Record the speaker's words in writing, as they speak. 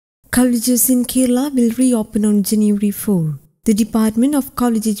Colleges in Kerala will reopen on January 4. The Department of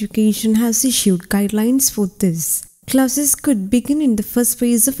College Education has issued guidelines for this. Classes could begin in the first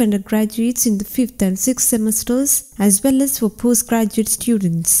phase of undergraduates in the 5th and 6th semesters as well as for postgraduate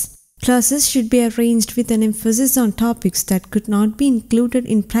students. Classes should be arranged with an emphasis on topics that could not be included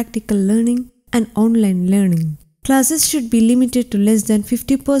in practical learning and online learning. Classes should be limited to less than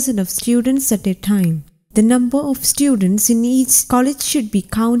 50% of students at a time. The number of students in each college should be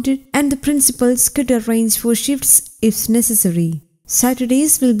counted and the principals could arrange for shifts if necessary.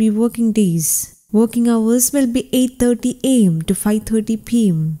 Saturdays will be working days. Working hours will be 8:30 a.m. to 5:30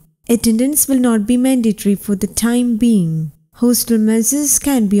 p.m. Attendance will not be mandatory for the time being. Hostel messes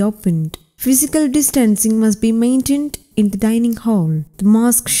can be opened. Physical distancing must be maintained in the dining hall. The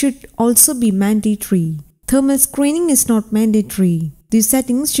mask should also be mandatory. Thermal screening is not mandatory. These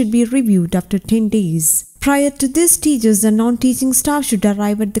settings should be reviewed after 10 days. Prior to this, teachers and non-teaching staff should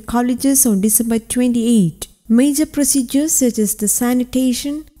arrive at the colleges on December 28. Major procedures such as the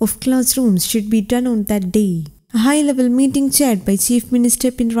sanitation of classrooms should be done on that day. A high-level meeting chaired by Chief Minister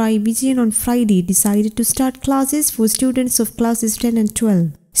Pinarayi Vijayan on Friday decided to start classes for students of classes 10 and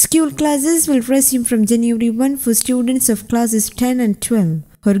 12. School classes will resume from January 1 for students of classes 10 and 12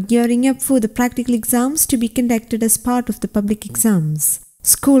 who are gearing up for the practical exams to be conducted as part of the public exams.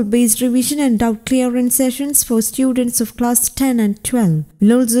 School-based revision and doubt clearance sessions for students of class 10 and 12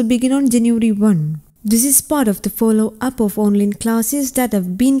 will also begin on January 1. This is part of the follow-up of online classes that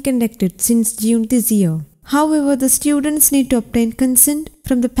have been conducted since June this year. However, the students need to obtain consent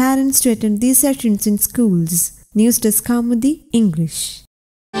from the parents to attend these sessions in schools. News Desk Kamudi, English.